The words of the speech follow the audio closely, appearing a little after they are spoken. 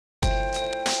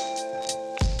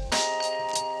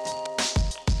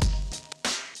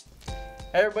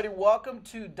Hey everybody, welcome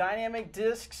to Dynamic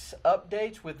Discs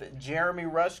Updates with Jeremy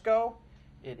Rusco.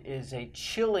 It is a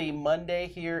chilly Monday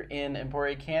here in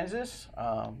Emporia, Kansas,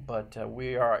 but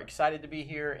we are excited to be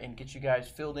here and get you guys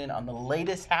filled in on the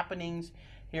latest happenings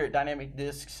here at Dynamic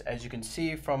Discs. As you can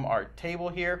see from our table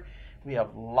here, we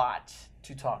have lots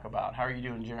to talk about. How are you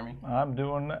doing, Jeremy? I'm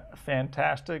doing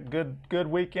fantastic. Good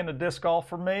weekend of disc golf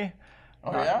for me.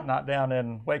 Oh, yeah? Not down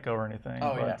in Waco or anything,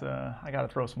 Oh, but yeah. I got to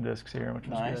throw some discs here, which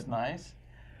was good. Nice.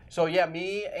 So yeah,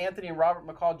 me, Anthony, and Robert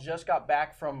McCall just got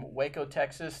back from Waco,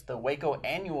 Texas, the Waco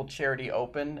Annual Charity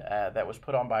Open that was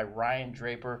put on by Ryan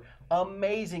Draper.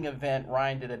 Amazing event.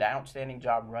 Ryan did an outstanding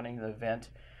job running the event.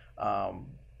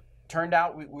 Turned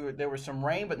out there was some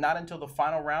rain, but not until the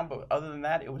final round. But other than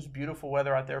that, it was beautiful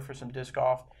weather out there for some disc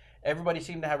golf. Everybody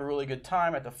seemed to have a really good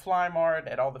time at the Fly Mart,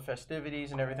 at all the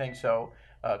festivities and everything. So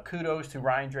kudos to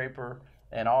Ryan Draper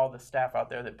and all the staff out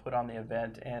there that put on the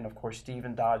event, and of course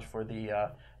Stephen Dodge for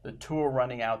the tour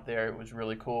running out there. It was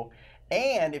really cool.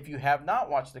 And if you have not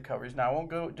watched the coverage, now I won't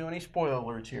go do any spoiler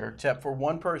alerts here, except for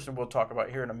one person we'll talk about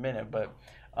here in a minute, but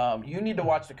you need to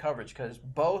watch the coverage because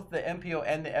both the MPO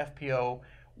and the FPO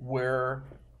were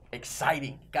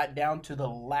exciting. Got down to the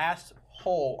last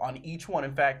hole on each one.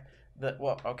 In fact, I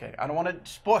don't want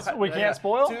to spoil. We can't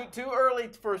spoil? Too early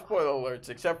for spoiler alerts,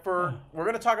 except for we're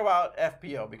going to talk about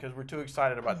FPO because we're too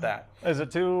excited about that. Is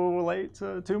it too late?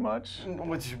 Too much?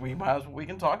 Which we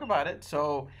can talk about it.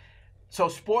 So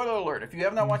spoiler alert, if you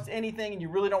have not watched anything and you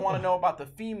really don't want to know about the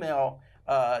female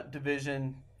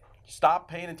division, stop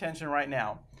paying attention right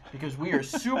now because we are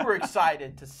super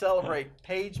excited to celebrate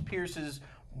Paige Pierce's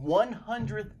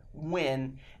 100th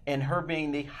win and her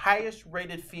being the highest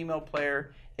rated female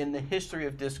player in the history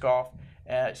of disc golf.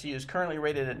 She is currently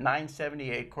rated at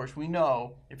 978. Of course, we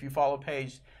know if you follow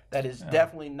Paige, that is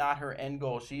definitely not her end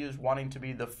goal. She is wanting to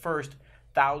be the first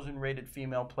 1,000 rated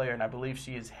female player, and I believe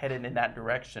she is headed in that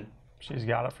direction. She's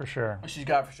got it for sure. She's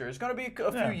got it for sure. It's going to be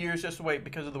a few years just to wait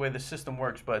because of the way the system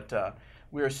works, but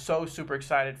we are so super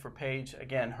excited for Paige.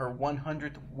 Again, her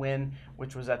 100th win,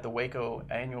 which was at the Waco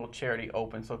Annual Charity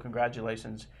Open, so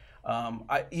congratulations.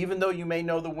 Even though you may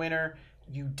know the winner,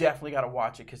 you definitely got to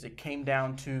watch it because it came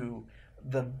down to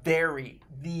the very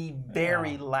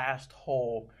last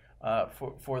hole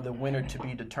for the winner to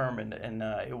be determined, and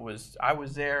I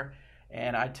was there,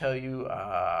 and I tell you,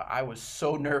 I was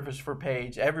so nervous for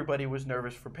Paige. Everybody was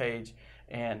nervous for Paige,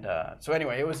 and so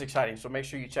anyway, it was exciting. So make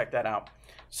sure you check that out.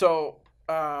 So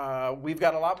we've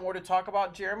got a lot more to talk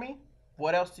about, Jeremy.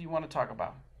 What else do you want to talk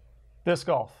about? Disc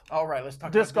golf. All right, let's talk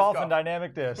about disc golf and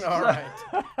dynamic discs. All right.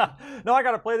 No, I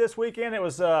got to play this weekend. It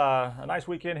was a nice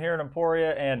weekend here in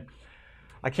Emporia, and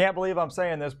I can't believe I'm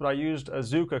saying this, but I used a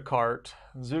Zuka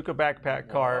backpack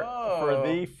cart for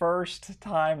the first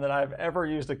time that I've ever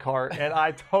used a cart, and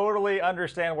I totally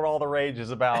understand what all the rage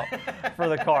is about for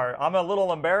the cart. I'm a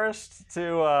little embarrassed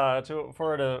for it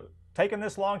to taken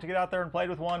this long to get out there and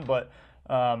played with one, but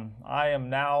I am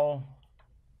now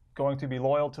going to be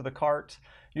loyal to the cart.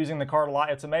 Using the cart a lot.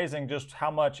 It's amazing just how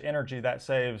much energy that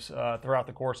saves throughout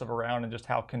the course of a round and just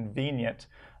how convenient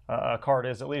a cart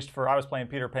is. At least I was playing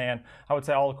Peter Pan. I would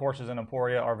say all the courses in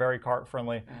Emporia are very cart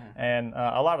friendly, and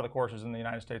a lot of the courses in the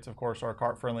United States, of course, are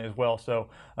cart friendly as well. So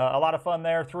a lot of fun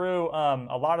there through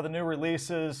a lot of the new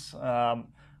releases.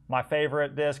 My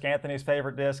favorite disc, Anthony's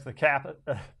favorite disc, the captain.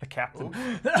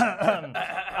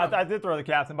 I did throw the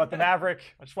captain, but the Maverick.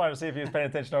 I just wanted to see if he was paying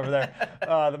attention over there.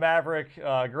 The Maverick,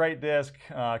 great disc.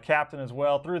 Captain as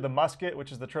well. Through the Musket,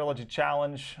 which is the Trilogy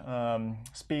Challenge.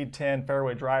 Speed 10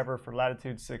 fairway driver for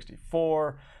Latitude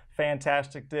 64.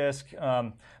 Fantastic disc.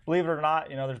 Believe it or not,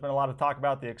 there's been a lot of talk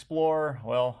about the Explorer.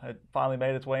 Well, it finally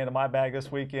made its way into my bag this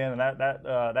weekend, and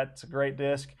that's a great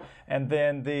disc. And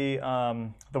then the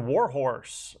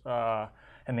Warhorse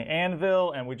and the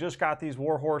Anvil, and we just got these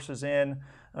Warhorses in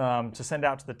to send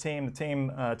out to the team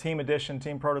team edition,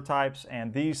 team prototypes,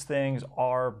 and these things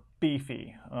are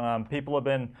beefy. People have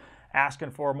been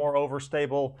asking for a more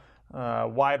overstable,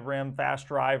 wide rim, fast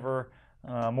driver.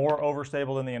 More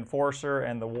overstable than the Enforcer,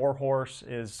 and the Warhorse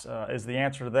is the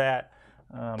answer to that.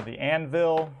 The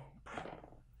Anvil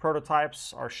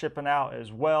prototypes are shipping out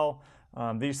as well.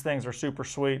 These things are super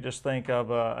sweet. Just think of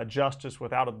a Justice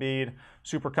without a bead.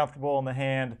 Super comfortable in the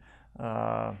hand.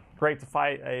 Great to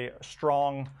fight a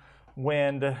strong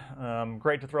wind.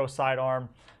 Great to throw sidearm.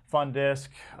 Fun disc.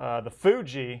 The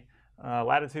Fuji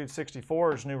Latitude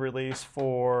 64's new release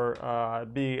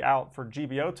be out for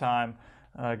GBO time.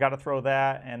 Got to throw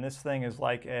that, and this thing is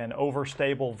like an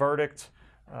overstable Verdict.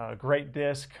 Great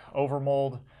disc,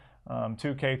 overmold,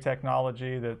 2K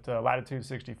technology that Latitude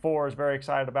 64 is very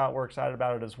excited about. We're excited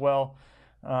about it as well.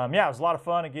 Yeah, it was a lot of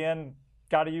fun. Again,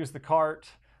 got to use the cart.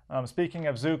 Speaking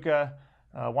of Zuka,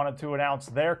 wanted to announce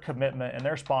their commitment and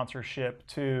their sponsorship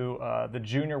to the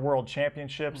Junior World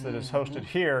Championships that is hosted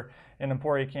here in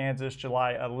Emporia, Kansas,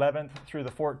 July 11th through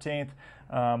the 14th.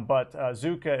 But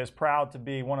Zuka is proud to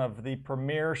be one of the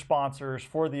premier sponsors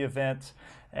for the event,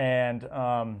 and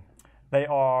they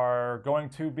are going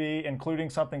to be including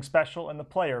something special in the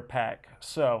player pack.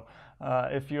 So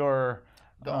if you're...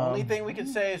 The only thing we can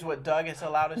say is what Doug has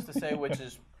allowed us to say, which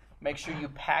is make sure you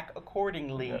pack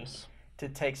accordingly to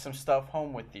take some stuff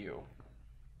home with you.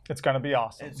 It's going to be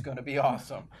awesome. It's going to be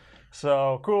awesome.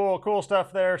 So cool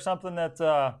stuff there. Something that,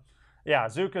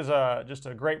 Zuka's just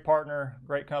a great partner,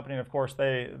 great company. And of course,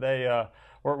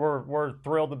 we're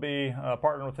thrilled to be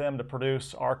partnering with them to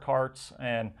produce our carts.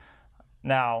 And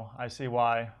now I see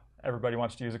why everybody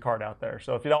wants to use a cart out there.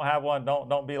 So if you don't have one,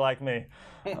 don't be like me.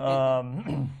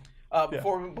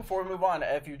 Before we move on,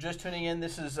 if you're just tuning in,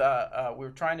 this is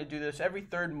we're trying to do this every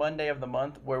third Monday of the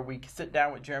month, where we sit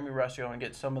down with Jeremy Rusco and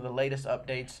get some of the latest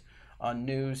updates on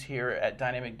news here at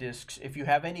Dynamic Discs. If you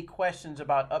have any questions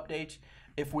about updates,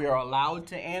 if we are allowed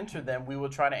to answer them, we will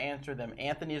try to answer them.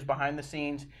 Anthony is behind the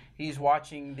scenes. He's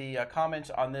watching the comments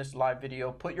on this live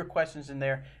video. Put your questions in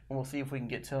there, and we'll see if we can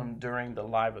get to them during the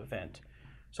live event.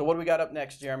 So what do we got up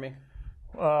next, Jeremy?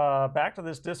 Back to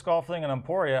this disc golf thing in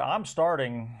Emporia. I'm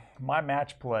starting my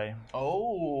match play.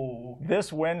 Oh.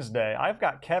 This Wednesday. I've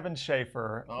got Kevin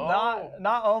Schaefer,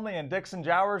 not only in Dixon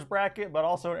Jower's bracket, but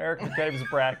also in Eric McCabe's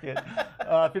bracket.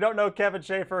 If you don't know Kevin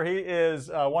Schaefer, he is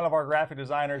one of our graphic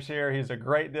designers here. He's a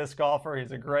great disc golfer.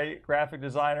 He's a great graphic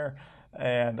designer.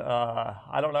 And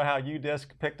I don't know how UDisc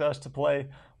picked us to play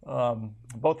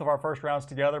both of our first rounds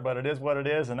together, but it is what it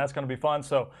is, and that's going to be fun.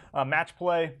 So match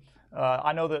play.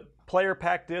 I know that player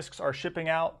pack discs are shipping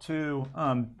out to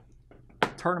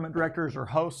tournament directors or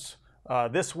hosts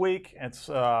this week.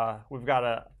 We've got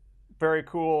a very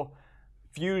cool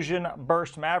Fusion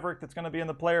Burst Maverick that's going to be in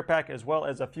the player pack, as well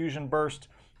as a Fusion Burst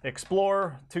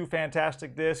Explorer, two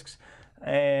fantastic discs.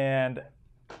 And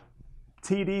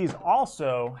TDs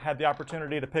also had the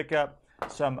opportunity to pick up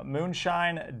some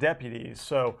Moonshine Deputies.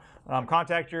 So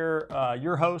contact your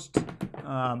host. There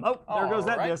goes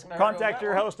that disc. Contact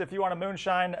your host if you want a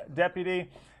Moonshine Deputy.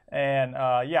 And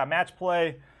match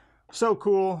play, so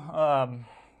cool.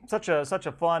 Such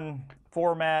a fun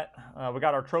format. We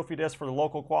got our trophy disc for the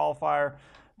local qualifier.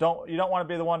 You don't want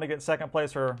to be the one to get second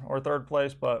place or third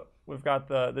place, but we've got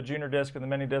the junior disc and the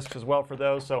mini discs as well for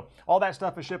those. So all that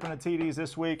stuff is shipping to TDs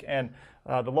this week, and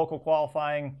the local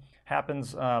qualifying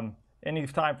happens any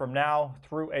time from now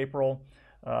through April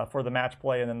for the match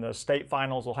play, and then the state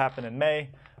finals will happen in May,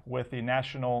 with the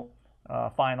national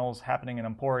finals happening in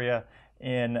Emporia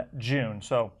in June.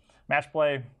 So match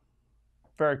play,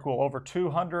 very cool. Over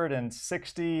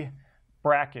 260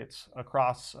 brackets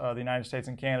across the United States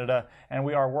and Canada, and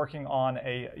we are working on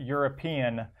a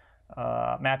European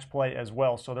match play as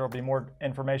well. So there will be more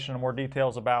information and more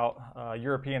details about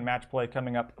European match play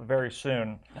coming up very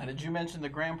soon. Now, did you mention the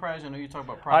grand prize? I know you talked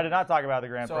about prize. I did not talk about the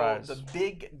grand prize. So the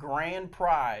big grand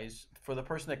prize for the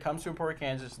person that comes to Emporia,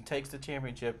 Kansas and takes the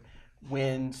championship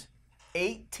wins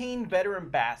 18 veteran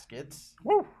baskets.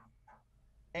 Woo!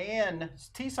 And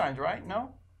T-signs, right?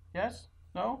 No? Yes?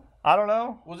 No? I don't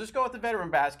know. We'll just go with the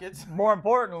veteran baskets. More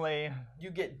importantly,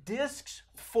 you get discs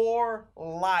for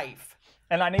life.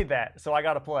 And I need that, so I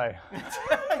got to play.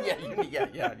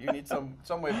 You need some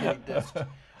way of getting discs.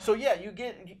 So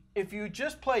if you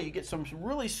just play, you get some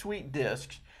really sweet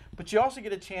discs, but you also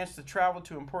get a chance to travel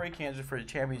to Emporia, Kansas for the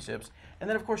championships. And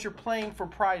then, of course, you're playing for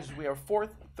prizes. We have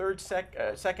fourth, third,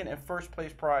 second, and first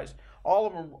place prize. All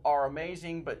of them are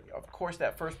amazing, but of course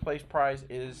that first place prize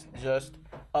is just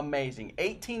amazing.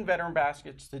 18 veteran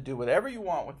baskets to do whatever you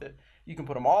want with it. You can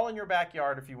put them all in your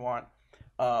backyard if you want.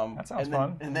 That sounds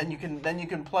fun. And then you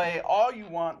can play all you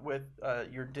want with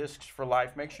your discs for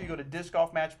life. Make sure you go to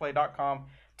discgolfmatchplay.com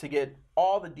to get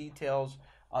all the details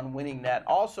on winning that.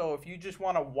 Also, if you just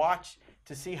want to watch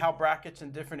to see how brackets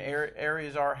in different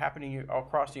areas are happening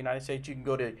across the United States, you can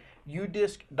go to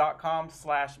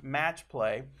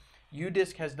udisc.com/matchplay.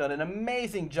 UDisc has done an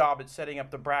amazing job at setting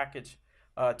up the brackets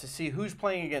to see who's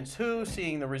playing against who,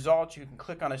 seeing the results. You can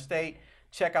click on a state,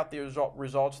 check out the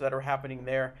results that are happening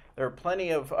there. There are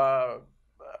plenty of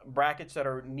brackets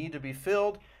that need to be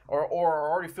filled or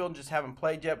are already filled and just haven't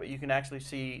played yet, but you can actually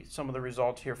see some of the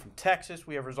results here from Texas.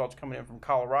 We have results coming in from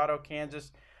Colorado,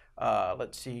 Kansas,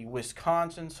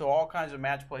 Wisconsin. So all kinds of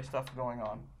match play stuff going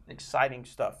on. Exciting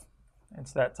stuff.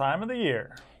 It's that time of the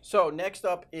year. So next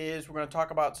up is we're going to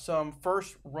talk about some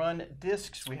first run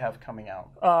discs we have coming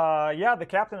out. Yeah, the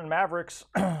Captain and Mavericks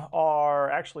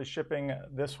are actually shipping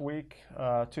this week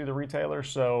to the retailers.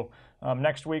 So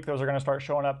next week, those are going to start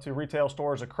showing up to retail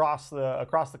stores across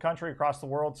the country, across the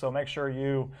world. So make sure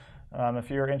you, if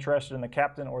you're interested in the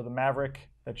Captain or the Maverick,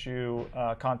 that you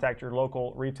contact your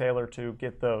local retailer to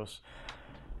get those.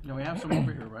 No, we have some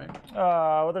over here, right?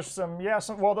 Well, there's some,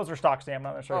 well, those are stock stamp,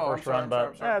 not necessarily first run, but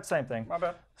I'm sorry. yeah, it's the same thing. My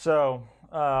bad. So,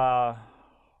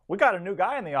 we got a new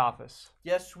guy in the office.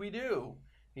 Yes, we do.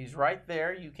 He's right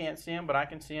there. You can't see him, but I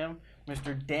can see him.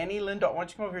 Mr. Danny Lindahl. Why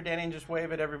don't you come over here, Danny, and just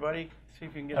wave at everybody? See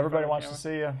if you can get Everybody wants to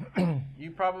see you.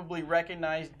 You probably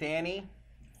recognize Danny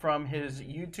from his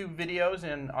YouTube videos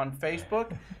and on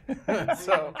Facebook.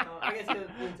 So I guess you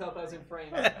couldn't tell if I was in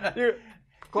frame.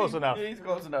 Close enough. He's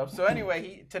close enough. So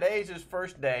anyway, today's his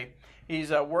first day.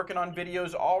 He's working on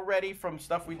videos already from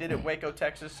stuff we did at Waco,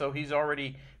 Texas. So he's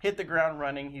already hit the ground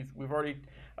running. We've already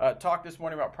talked this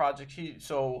morning about projects.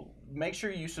 So make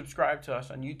sure you subscribe to us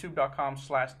on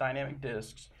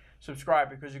youtube.com/dynamicdiscs. Subscribe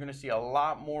because you're going to see a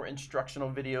lot more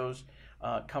instructional videos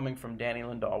coming from Danny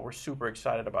Lindahl. We're super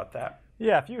excited about that.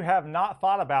 Yeah, if you have not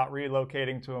thought about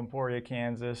relocating to Emporia,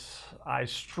 Kansas, I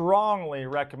strongly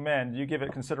recommend you give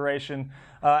it consideration.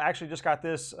 Actually, just got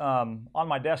this on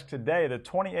my desk today, the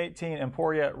 2018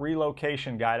 Emporia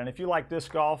Relocation Guide. And if you like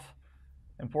disc golf,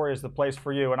 Emporia is the place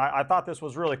for you. And I thought this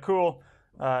was really cool.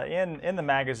 In the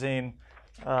magazine,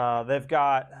 they've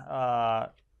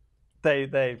got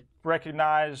they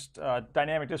recognized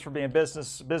Dynamic Disc for being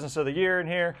business of the year in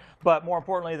here. But more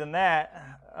importantly than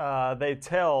that, they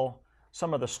tell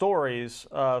some of the stories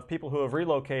of people who have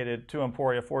relocated to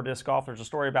Emporia for disc golf. There's a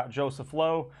story about Joseph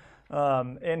Lowe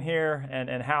in here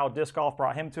and how disc golf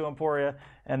brought him to Emporia.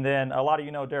 And then a lot of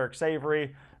you know Derek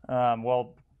Savory.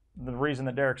 Well, the reason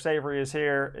that Derek Savory is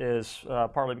here is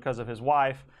partly because of his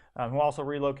wife, who also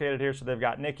relocated here. So they've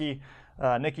got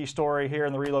Nikki's story here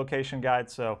in the relocation guide.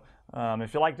 So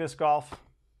if you like disc golf,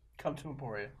 come to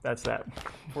Emporia. That's that.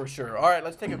 For sure. All right,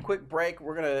 let's take a quick break.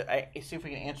 We're going to see if we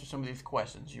can answer some of these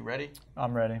questions. You ready?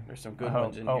 I'm ready. There's some good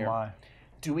ones in here. Oh, my.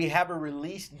 Do we have a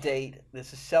release date?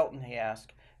 This is Selton, he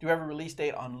asked. Do we have a release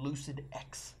date on Lucid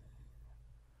X?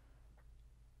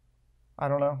 I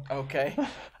don't know. Okay.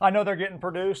 I know they're getting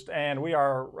produced, and we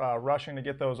are rushing to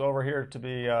get those over here to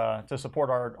be to support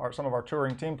some of our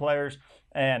touring team players,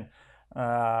 and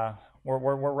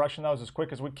we're rushing those as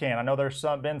quick as we can. I know there's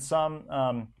been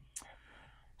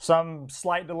some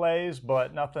slight delays,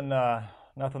 but nothing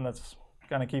that's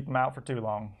going to keep them out for too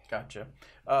long. Gotcha.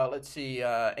 Let's see.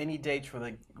 Any dates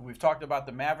for we've talked about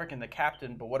the Maverick and the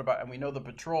Captain, but what about, and we know the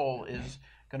Patrol is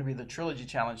going to be the Trilogy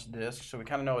Challenge disc, so we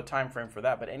kind of know a time frame for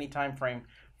that, but any time frame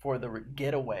for the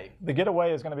Getaway? The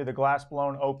Getaway is going to be the Glass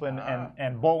Blown Open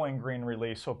and Bowling Green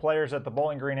release. So players at the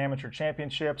Bowling Green Amateur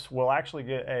Championships will actually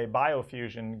get a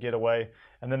Biofusion Getaway,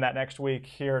 and then that next week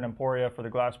here in Emporia for the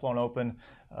Glass Blown Open,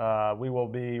 we will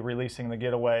be releasing the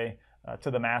Getaway to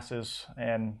the masses,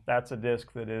 and that's a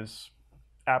disc that is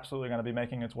absolutely going to be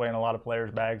making its way in a lot of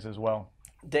players' bags as well.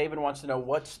 David wants to know,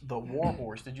 what's the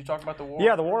Warhorse? Did you talk about the Warhorse?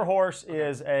 Yeah, the Warhorse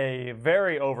is a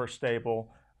very overstable.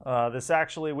 This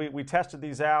actually, we tested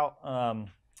these out,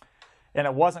 and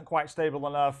it wasn't quite stable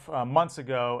enough months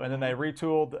ago, and then they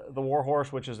retooled the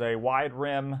Warhorse, which is a wide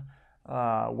rim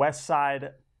west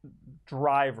side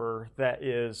driver that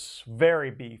is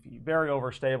very beefy, very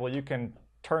overstable. You can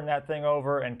turn that thing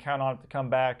over and count on it to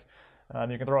come back.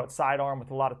 You can throw it sidearm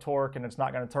with a lot of torque, and it's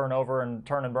not going to turn over and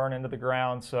turn and burn into the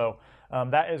ground. So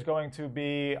that is going to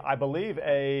be, I believe,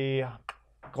 a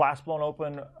Glass Blown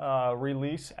Open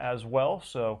release as well.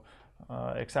 So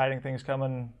exciting things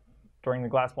coming during the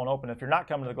Glass Blown Open. If you're not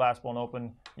coming to the Glass Blown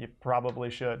Open, you probably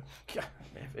should. Yeah,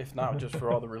 if not, just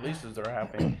for all the releases that are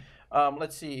happening.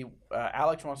 Let's see.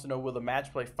 Alex wants to know, will the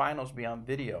match play finals be on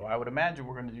video? I would imagine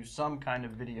we're going to do some kind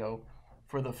of video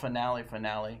for the finale,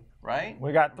 right?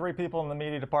 We got 3 people in the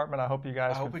media department. I hope you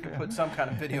guys. I hope we can put some kind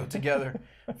of video together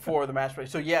for the match play.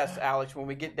 So yes, Alex, when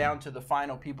we get down to the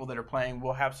final people that are playing,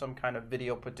 we'll have some kind of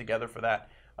video put together for that.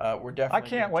 We're definitely. I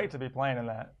can't wait to be playing in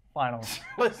that finals.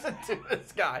 Listen to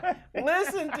this guy.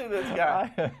 Listen to this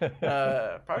guy.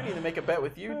 Probably need to make a bet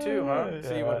with you too, huh? Yeah.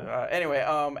 See what. Anyway,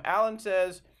 Alan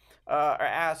says or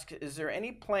asks, is there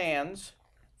any plans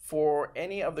for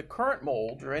any of the current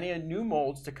molds or any new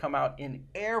molds to come out in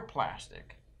air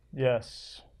plastic?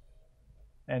 Yes.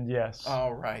 And yes.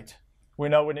 All right. We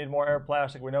know we need more air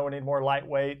plastic. We know we need more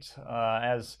lightweight.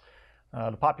 As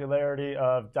the popularity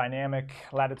of dynamic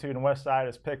latitude and west side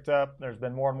has picked up, there's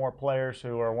been more and more players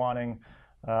who are wanting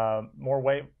more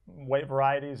weight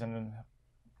varieties, and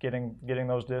getting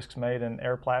those discs made in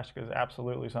air plastic is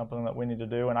absolutely something that we need to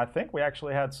do. And I think we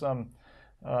actually had some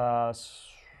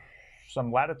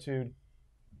latitude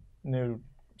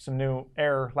some new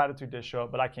air latitude discs show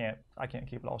up, but I can't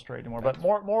keep it all straight anymore. But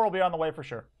more will be on the way for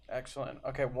sure. Excellent.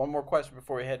 Okay, one more question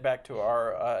before we head back to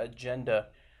our agenda.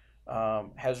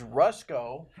 Has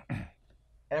Rusco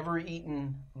ever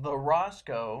eaten the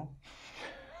Roscoe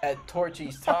at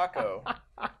Torchy's Taco?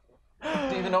 Do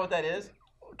you even know what that is?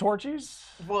 Torchy's?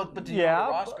 Well, but do you know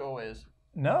what Roscoe is?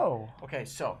 No. Okay,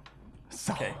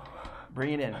 okay,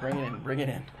 bring it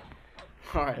in.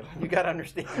 All right, you got to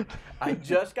understand. I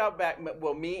just got back.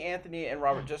 Well, me, Anthony, and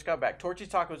Robert just got back. Torchy's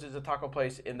Tacos is a taco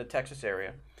place in the Texas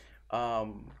area.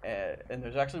 And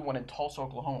there's actually one in Tulsa,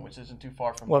 Oklahoma, which isn't too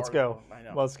far from. Let's go. I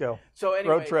know. Let's go. So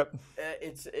anyway, road trip.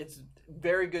 It's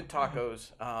very good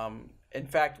tacos. In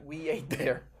fact, we ate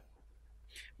there.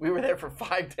 We were there for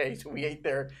 5 days. We ate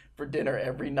there for dinner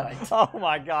every night. Oh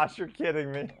my gosh, you're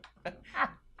kidding me.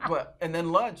 What? And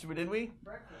then lunch, didn't we?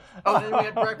 Breakfast. Oh, then we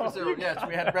had breakfast there. Yes,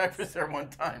 we had breakfast there one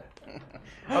time.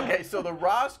 Okay, so the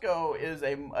Roscoe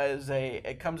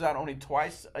it comes out only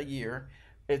twice a year.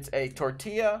 It's a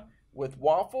tortilla with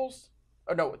waffles,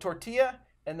 or no, tortilla,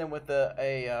 and then with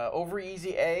a over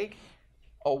easy egg,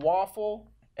 a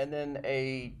waffle, and then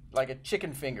a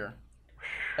chicken finger,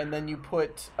 and then you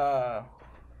put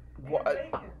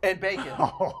and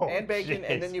bacon,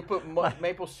 and then you put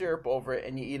maple syrup over it,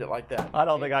 and you eat it like that. I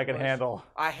don't think I can handle.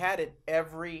 I had it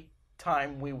every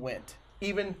time we went,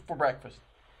 even for breakfast.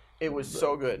 It was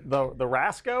so good. The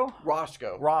Rasco?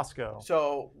 Roscoe.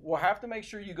 So we'll have to make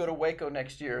sure you go to Waco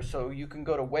next year, so you can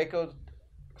go to Waco.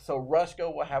 So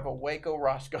Rusco will have a Waco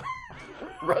Roscoe.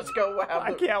 Rusco will have.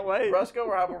 I can't wait. Rusco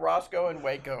will have a Roscoe in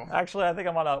Waco. Actually, I think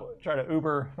I'm gonna try to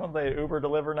Uber. Don't they Uber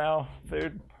deliver now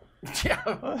food? Yeah.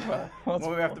 Well,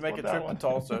 we have to make a trip to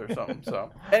Tulsa or something.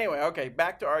 So anyway, okay,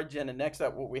 back to our agenda. Next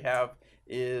up, what we have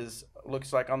is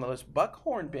looks like on the list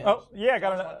buckhorn bins. Oh yeah,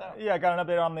 got an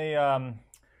update on the.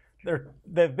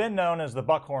 They've been known as the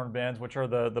buckhorn bins, which are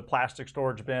the plastic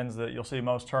storage bins that you'll see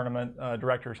most tournament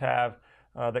directors have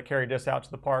that carry discs out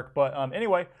to the park. But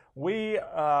anyway, we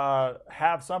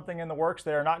have something in the works.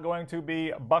 They're not going to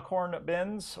be buckhorn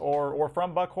bins or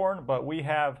from Buckhorn, but we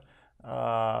have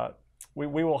we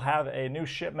will have a new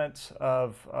shipment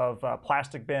of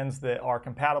plastic bins that are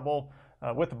compatible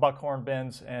with the buckhorn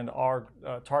bins, and our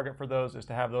target for those is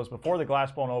to have those before the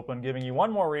glass blown open, giving you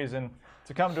one more reason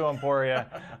to come to Emporia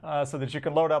so that you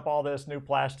can load up all this new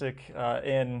plastic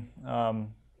in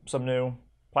some new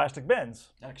plastic bins.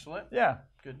 Excellent. Yeah.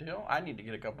 Good deal. I need to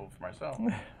get a couple for myself.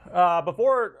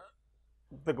 Before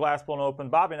the glass blown open,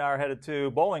 Bobby and I are headed to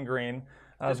Bowling Green.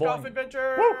 Golf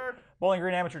adventure! Woo! Bowling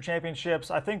Green Amateur Championships.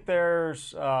 I think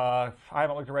there's, I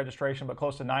haven't looked at registration, but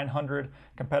close to 900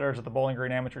 competitors at the Bowling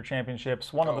Green Amateur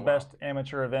Championships. One of the best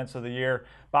amateur events of the year.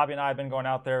 Bobby and I have been going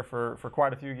out there for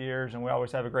quite a few years, and we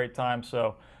always have a great time.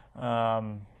 So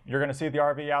you're going to see the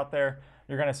RV out there.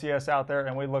 You're going to see us out there,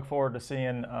 and we look forward to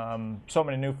seeing so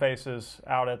many new faces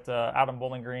out in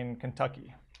Bowling Green,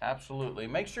 Kentucky. Absolutely.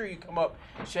 Make sure you come up,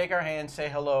 shake our hands, say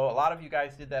hello. A lot of you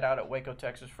guys did that out at Waco,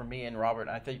 Texas for me and Robert. And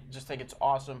I just think it's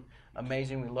awesome,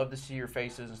 amazing. We love to see your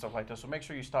faces and stuff like that. So make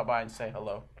sure you stop by and say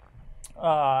hello.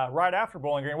 Right after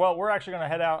Bowling Green, well, we're actually going to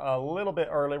head out a little bit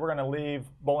early. We're going to leave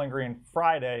Bowling Green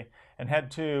Friday and head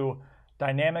to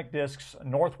Dynamic Discs,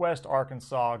 Northwest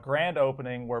Arkansas, grand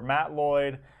opening where Matt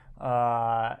Lloyd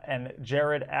and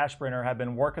Jared Ashbrenner have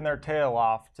been working their tail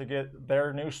off to get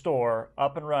their new store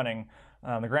up and running.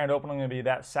 The grand opening will be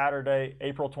that Saturday,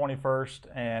 April 21st,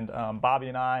 and Bobby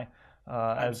and I,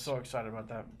 I'm so excited about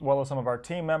that. Well as some of our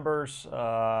team members,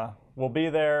 will be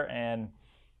there, and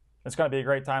it's going to be a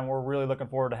great time. We're really looking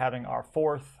forward to having our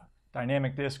 4th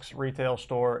Dynamic Discs retail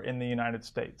store in the United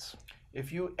States.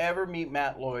 If you ever meet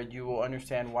Matt Lloyd, you will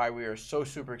understand why we are so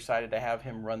super excited to have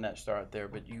him run that store out there.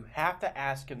 But you have to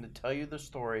ask him to tell you the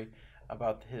story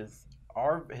about his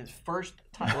first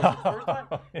time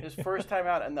his first time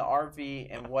out in the RV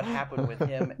and what happened with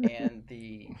him and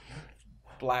the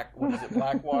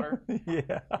Blackwater?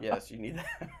 Yeah. Yes, you need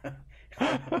that.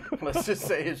 Let's just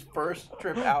say his first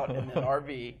trip out in an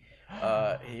RV,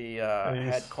 he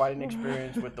had quite an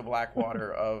experience with the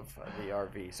Blackwater of the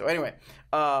RV. So anyway,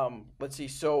 let's see.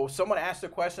 So someone asked a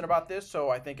question about this, so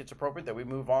I think it's appropriate that we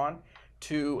move on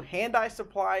to Hand-Eye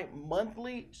Supply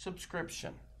monthly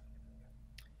subscription.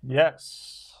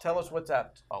 Yes. Tell us what's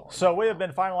that. So we have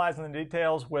been finalizing the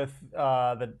details with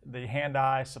the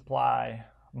Hand-Eye Supply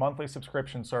monthly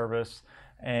subscription service,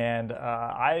 and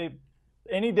I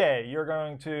any day you're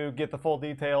going to get the full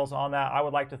details on that. I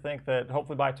would like to think that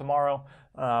hopefully by tomorrow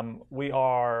we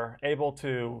are able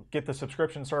to get the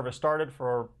subscription service started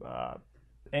for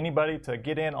anybody to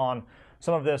get in on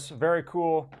some of this very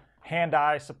cool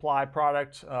hand-eye supply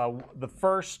product. The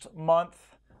first month,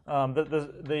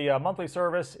 the monthly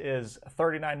service is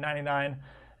 $39.99,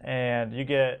 and you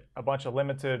get a bunch of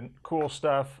limited cool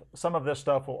stuff. Some of this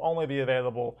stuff will only be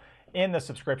available in the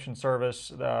subscription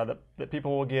service that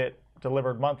people will get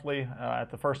delivered monthly at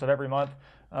the first of every month.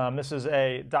 This is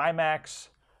a Dymax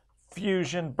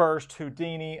Fusion Burst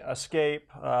Houdini Escape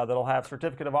that'll have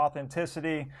certificate of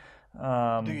authenticity.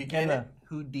 Do you get it?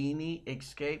 Houdini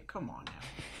Escape? Come on now.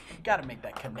 You got to make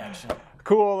that connection.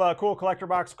 Cool collector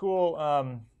box,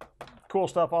 cool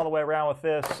stuff all the way around with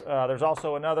this. There's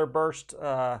also another burst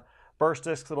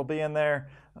disc that'll be in there.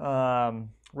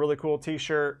 Really cool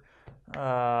t-shirt.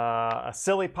 A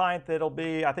silly pint that'll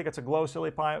be, I think it's a glow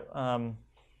silly pint.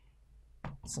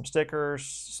 Some stickers,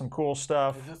 some cool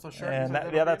stuff. Is this a shirt? And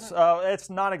that's it's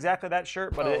not exactly that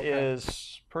shirt, but it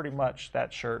is pretty much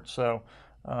that shirt. So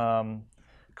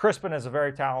Crispin is a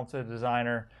very talented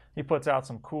designer. He puts out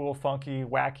some cool, funky,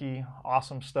 wacky,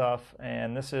 awesome stuff,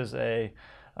 and this is a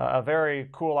very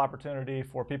cool opportunity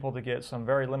for people to get some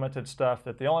very limited stuff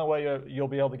that the only way you'll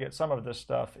be able to get some of this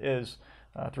stuff is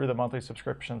through the monthly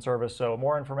subscription service. So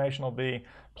more information will be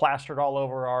plastered all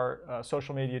over our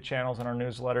social media channels and our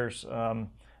newsletters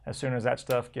as soon as that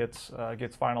stuff gets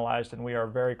finalized, and we are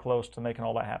very close to making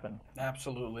all that happen.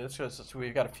 Absolutely. So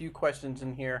we've got a few questions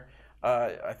in here.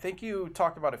 I think you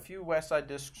talked about a few Westside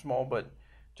discs mold, but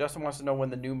Justin wants to know when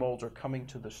the new molds are coming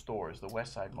to the stores, the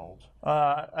Westside molds.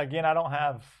 Again, I don't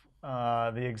have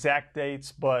the exact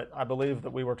dates, but I believe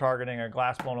that we were targeting a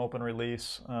glass blown open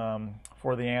release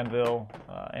for the Anvil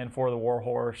and for the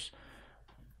Warhorse.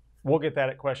 We'll get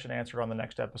that question answered on the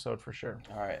next episode for sure.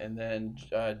 All right, and then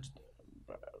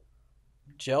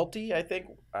Jelty, I think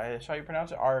that's how you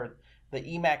pronounce it, are the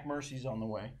EMAC Mercies on the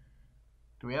way.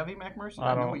 Do we have EMAC Mercies?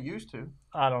 I know we used to.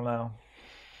 I don't know.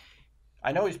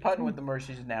 I know he's putting with the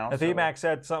Mercies now. If EMAC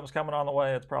said something's coming on the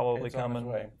way, it's probably coming. On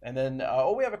its way. And then,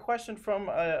 we have a question from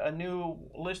a new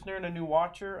listener and a new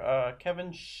watcher,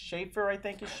 Kevin Schaefer, I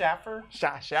think is Schaffer.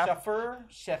 Schaffer.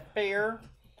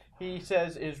 He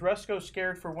says, "Is Rusco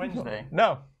scared for Wednesday?"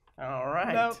 No. All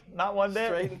right. No, not one bit.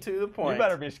 Straight and to the point. You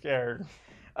better be scared.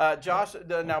 Josh,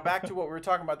 now back to what we were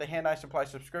talking about, the hand-eye supply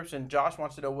subscription. Josh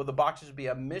wants to know, will the boxes be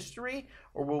a mystery,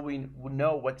 or will we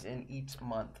know what's in each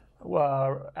month?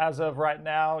 Well, as of right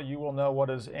now, you will know what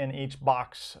is in each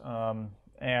box.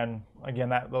 And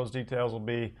again, those details will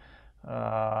be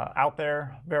out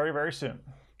there very, very soon.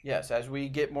 Yes, as we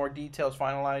get more details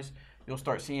finalized, you'll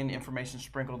start seeing information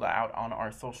sprinkled out on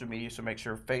our social media. So make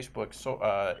sure Facebook,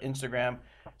 Instagram,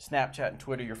 Snapchat, and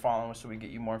Twitter, you're following us so we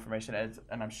get you more information.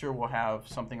 And I'm sure we'll have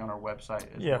something on our website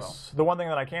as well. Yes. The one thing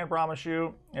that I can promise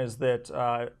you is that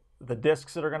the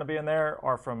discs that are going to be in there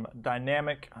are from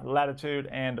Dynamic, Latitude,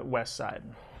 and Westside.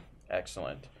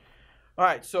 Excellent. All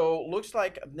right, so looks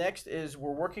like next is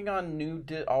we're working on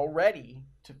already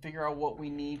to figure out what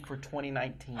we need for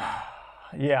 2019.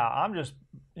 Yeah, I'm just,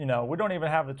 we don't even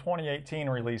have the 2018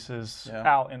 releases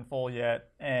out in full yet,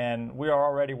 and we are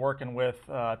already working with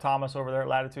Thomas over there at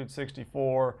Latitude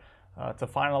 64 to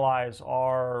finalize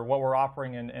what we're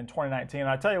offering in 2019. And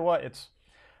I tell you what,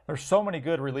 there's so many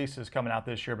good releases coming out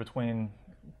this year between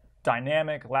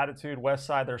Dynamic, Latitude,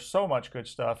 Westside. There's so much good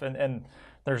stuff, and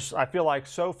there's, I feel like,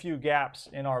 so few gaps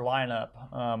in our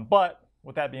lineup. But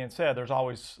with that being said, there's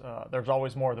always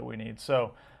more that we need.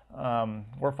 So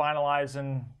we're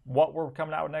finalizing what we're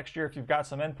coming out with next year. If you've got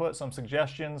some input, some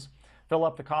suggestions, fill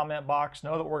up the comment box.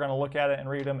 Know that we're going to look at it and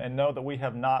read them, and know that we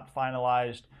have not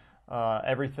finalized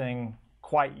everything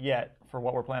quite yet for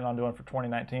what we're planning on doing for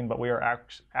 2019, but we are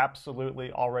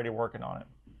absolutely already working on it.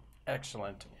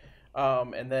 Excellent.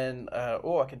 And then,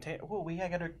 a container. Oh, we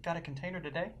got a container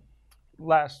today?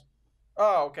 Last.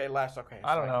 Okay.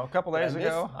 I don't know, a couple days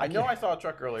ago. I know I saw a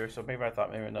truck earlier, so maybe I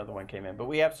thought maybe another one came in. But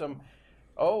we have some,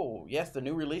 the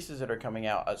new releases that are coming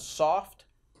out. A Soft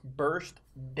Burst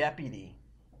Deputy.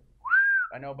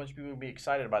 I know a bunch of people will be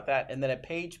excited about that. And then a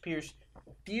Page Pierce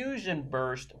Fusion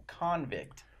Burst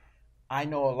Convict. I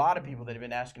know a lot of people that have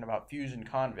been asking about Fusion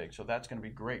Convict, so that's going to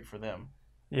be great for them.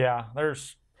 Yeah,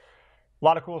 there's a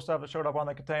lot of cool stuff that showed up on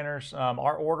the containers.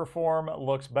 Our order form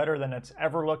looks better than it's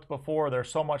ever looked before.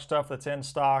 There's so much stuff that's in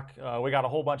stock. We got a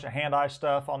whole bunch of hand-eye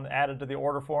stuff added to the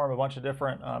order form, a bunch of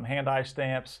different hand-eye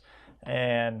stamps,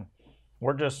 and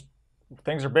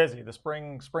things are busy. The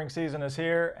spring season is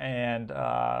here, and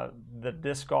the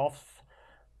disc golf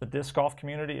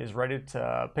community is ready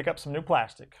to pick up some new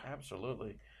plastic.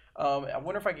 Absolutely. I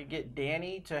wonder if I could get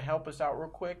Danny to help us out real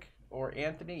quick, or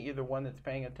Anthony, either one that's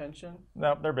paying attention.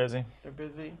 Nope, they're busy. They're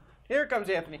busy. Here comes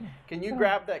Anthony. Can you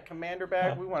grab that commander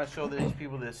bag? We want to show these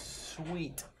people this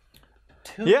sweet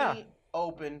Toonie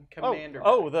Open commander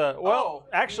bag.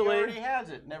 Actually, he already has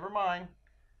it. Never mind.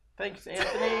 Thanks,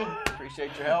 Anthony.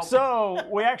 Appreciate your help. So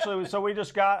we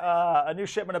just got a new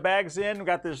shipment of bags in. We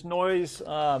got this Noise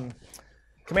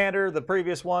Commander. The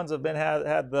previous ones have been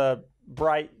had the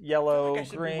bright yellow, I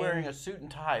should green. be wearing a suit and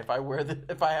tie if I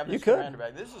have this could. commander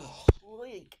bag. This is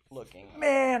sleek looking.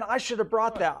 Man, I should have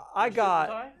brought that. I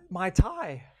got my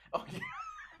tie. Oh, yeah.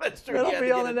 That's true. It'll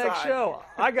be on the next show.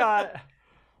 I got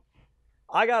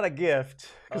a gift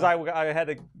because I had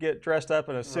to get dressed up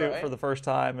in a suit for the first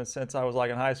time and since I was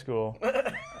like in high school.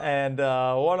 And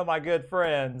one of my good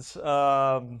friends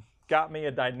got me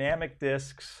a Dynamic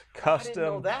Discs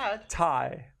custom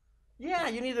tie. Yeah,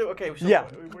 you need to. Okay, so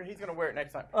he's gonna wear it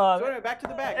next time. So anyway, back to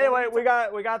the bag. Anyway, we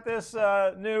got this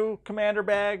new commander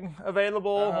bag available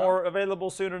or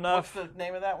available soon enough. What's the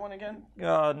name of that one again?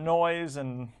 Noise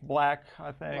and black,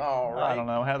 I think. All right. I don't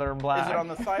know, Heather and black. Is it on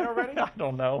the site already? I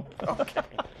don't know. Okay.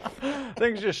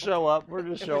 Things just show up. We're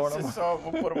just showing them. So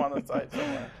we'll put them on the site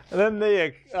somewhere. And then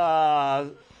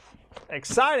the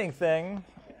exciting thing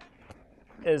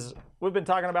is we've been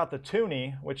talking about the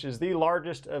Toonie, which is the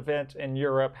largest event in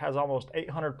Europe, has almost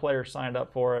 800 players signed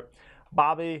up for it.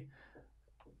 Bobby,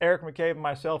 Eric McCabe, and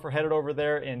myself are headed over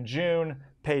there in June.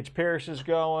 Paige Pierce is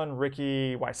going,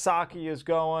 Ricky Wysocki is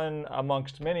going,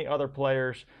 amongst many other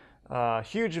players.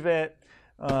 Huge event.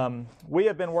 We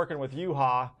have been working with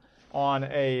UHA on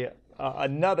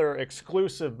another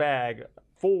exclusive bag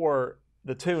for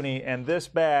the Toonie, and this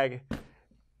bag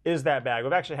is that bag.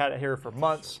 We've actually had it here for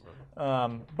months,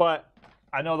 but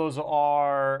I know those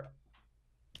are.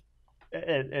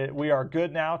 We are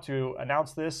good now to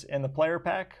announce this in the player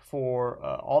pack for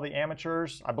all the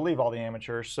amateurs. I believe all the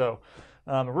amateurs. So,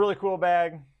 a really cool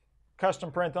bag,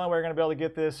 custom print. The only way you're going to be able to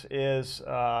get this is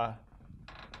at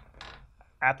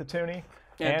the Toonie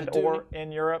or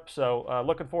in Europe. So,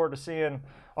 looking forward to seeing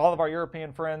all of our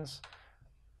European friends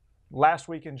last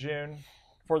week in June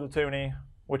for the Toonie,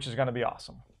 which is going to be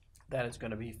awesome. That is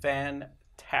going to be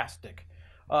fantastic.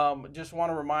 Just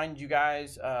want to remind you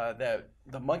guys that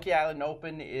the Monkey Island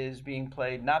Open is being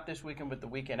played not this weekend but the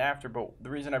weekend after. But the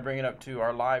reason I bring it up to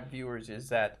our live viewers is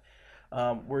that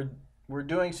we're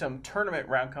doing some tournament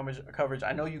round coverage.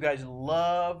 I know you guys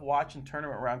love watching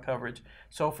tournament round coverage.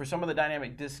 So for some of the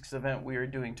Dynamic Discs event, we are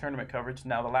doing tournament coverage.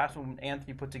 Now the last one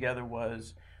Anthony put together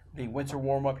was the winter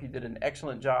warm-up. He did an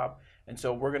excellent job. And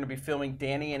so we're going to be filming,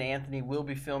 Danny and Anthony will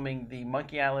be filming the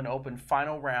Monkey Island Open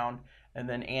final round, and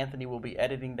then Anthony will be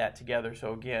editing that together.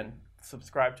 So again,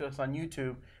 subscribe to us on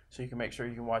YouTube so you can make sure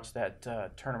you can watch that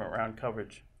tournament round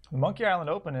coverage. The Monkey Island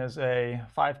Open is a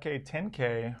 5K,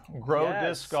 10K Grow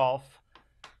Disc Golf,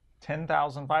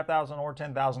 $10,000, $5,000, or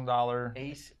 $10,000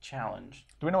 Ace Challenge.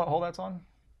 Do we know what hole that's on?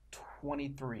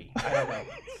 23. I don't know.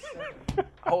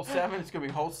 Hole 7. It's gonna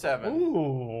be hole 7.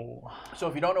 Ooh. So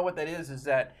if you don't know what that is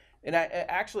that. And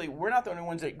actually, we're not the only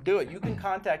ones that do it. You can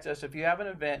contact us if you have an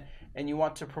event and you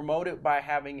want to promote it by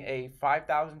having a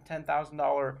 $5,000,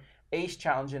 $10,000 Ace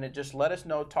Challenge in it. Just let us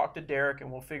know, talk to Derek,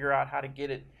 and we'll figure out how to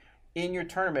get it in your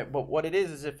tournament. But what it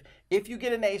is if you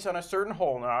get an ace on a certain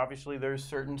hole, now obviously there's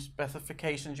certain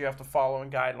specifications you have to follow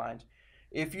and guidelines.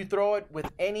 If you throw it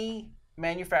with any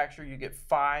manufacturer, you get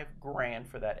 $5,000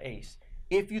 for that ace.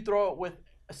 If you throw it with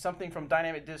something from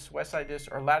Dynamic Discs, Westside Discs,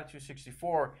 or Latitude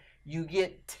 64, you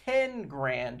get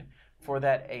 $10,000 for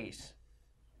that ace.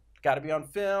 Got to be on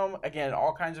film. Again,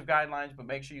 all kinds of guidelines, but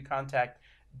make sure you contact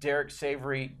Derek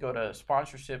Savory. Go to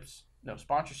sponsorship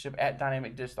at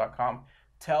dynamicdisc.com.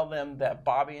 Tell them that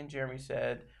Bobby and Jeremy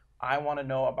said, I want to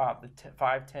know about the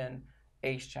 510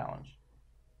 Ace Challenge.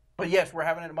 But yes, we're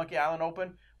having it at Monkey Island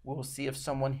Open. We'll see if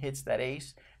someone hits that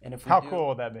ace. And if we How do, cool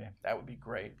would that be? That would be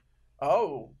great.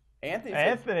 Oh, Anthony.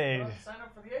 Sign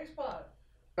up for the Ace Pod.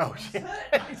 Oh,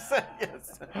 yeah. He said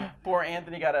yes. Poor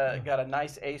Anthony got a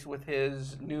nice ace with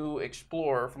his new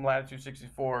Explorer from Latitude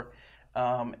 64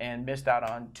 and missed out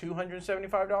on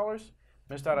 $275.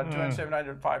 Missed out on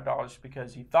 $275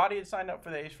 because he thought he had signed up for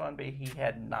the Ace Fund, but he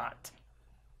had not.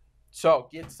 So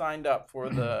get signed up for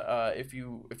the if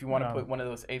you want to put one of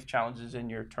those Ace challenges in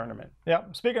your tournament.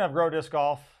 Yep. Speaking of Grow Disc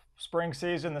Golf, spring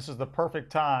season, this is the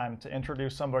perfect time to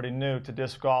introduce somebody new to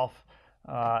disc golf.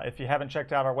 If you haven't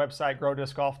checked out our website,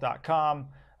 growdiscgolf.com,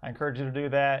 I encourage you to do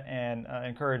that and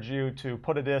encourage you to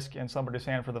put a disc in somebody's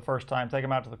hand for the first time. Take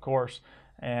them out to the course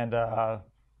and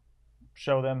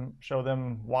show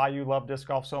them why you love disc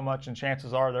golf so much, and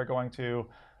chances are they're going to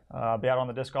be out on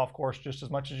the disc golf course just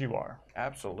as much as you are.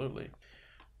 Absolutely.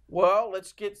 Well,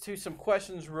 let's get to some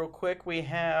questions real quick. We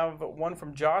have one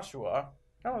from Joshua.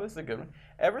 Oh, this is a good one.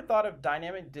 Ever thought of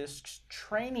dynamic discs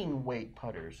training weight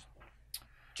putters?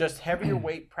 Just heavier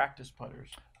weight practice putters.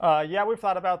 Yeah, we've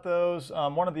thought about those.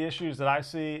 One of the issues that I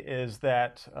see is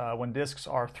that when discs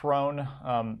are thrown,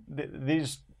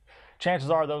 these chances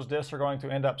are those discs are going to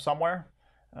end up somewhere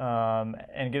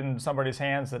and get into somebody's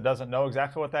hands that doesn't know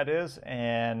exactly what that is,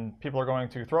 and people are going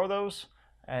to throw those,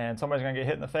 and somebody's going to get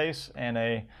hit in the face, and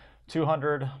a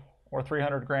 200 or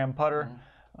 300 gram putter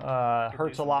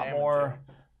hurts a lot more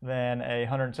than a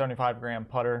 175 gram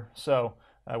putter. So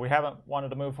we haven't wanted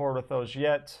to move forward with those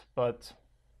yet, but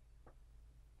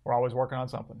we're always working on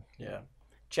something. Yeah.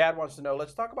 Chad wants to know,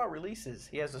 let's talk about releases.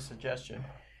 He has a suggestion.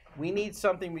 We need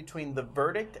something between the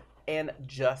verdict and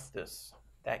justice.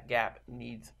 That gap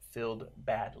needs filled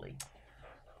badly.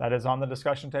 That is on the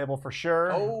discussion table for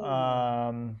sure.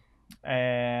 Oh.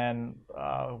 And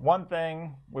one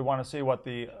thing, we want to see what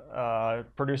the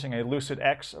producing a Lucid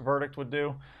X verdict would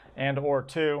do, and or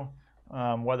two,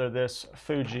 whether this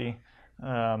Fuji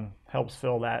helps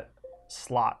fill that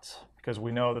slot, because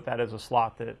we know that that is a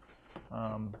slot that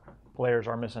players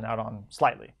are missing out on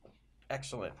slightly.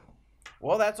 Excellent.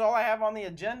 Well, that's all I have on the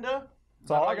agenda.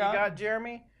 That's all I you got,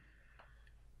 Jeremy?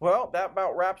 Well, that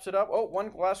about wraps it up. Oh,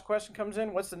 one last question comes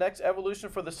in. What's the next evolution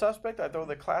for the Suspect? I throw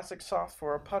the classic soft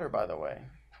for a putter, by the way.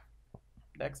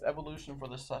 Next evolution for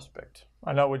the Suspect.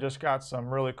 I know we just got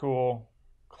some really cool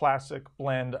classic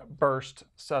blend burst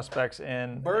Suspects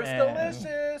in.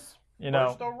 Burst-delicious. You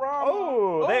know,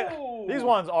 these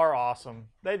ones are awesome.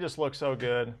 They just look so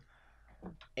good.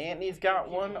 Anthony's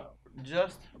got one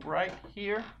just right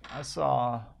here. I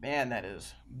saw. Man, that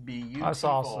is beautiful. I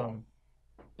saw some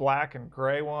black and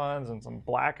gray ones and some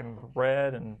black and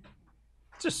red, and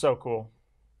it's just so cool.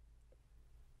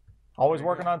 Always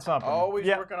working on something. Always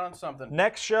working on something.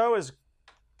 Next show is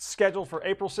scheduled for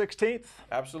April 16th.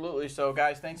 Absolutely. So,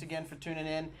 guys, thanks again for tuning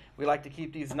in. We like to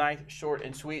keep these nice, short,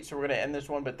 and sweet, so we're going to end this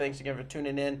one, but thanks again for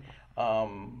tuning in.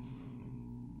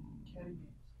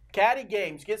 Caddy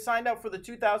Games. Get signed up for the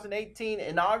 2018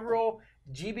 inaugural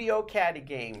GBO Caddy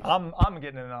Games. I'm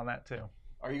getting in on that, too.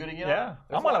 Are you going to get on? Yeah,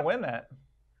 I'm going to win that.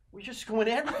 We just win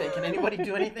everything. Can anybody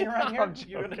do anything around here?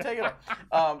 You're going to take it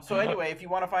off. So anyway, if you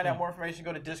want to find out more information,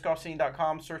 go to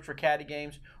discgolfscene.com, search for Caddy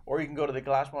Games, or you can go to the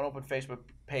Glass One Open Facebook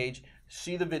page,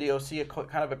 see the video, see a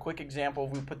kind of a quick example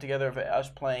we put together of us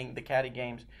playing the Caddy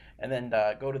Games, and then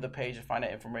go to the page to find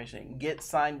out information. Get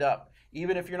signed up.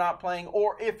 Even if you're not playing,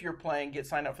 or if you're playing, get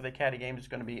signed up for the Caddy Games. It's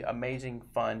going to be amazing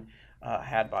fun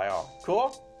had by all.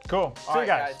 Cool? Cool. See you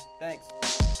guys. Thanks.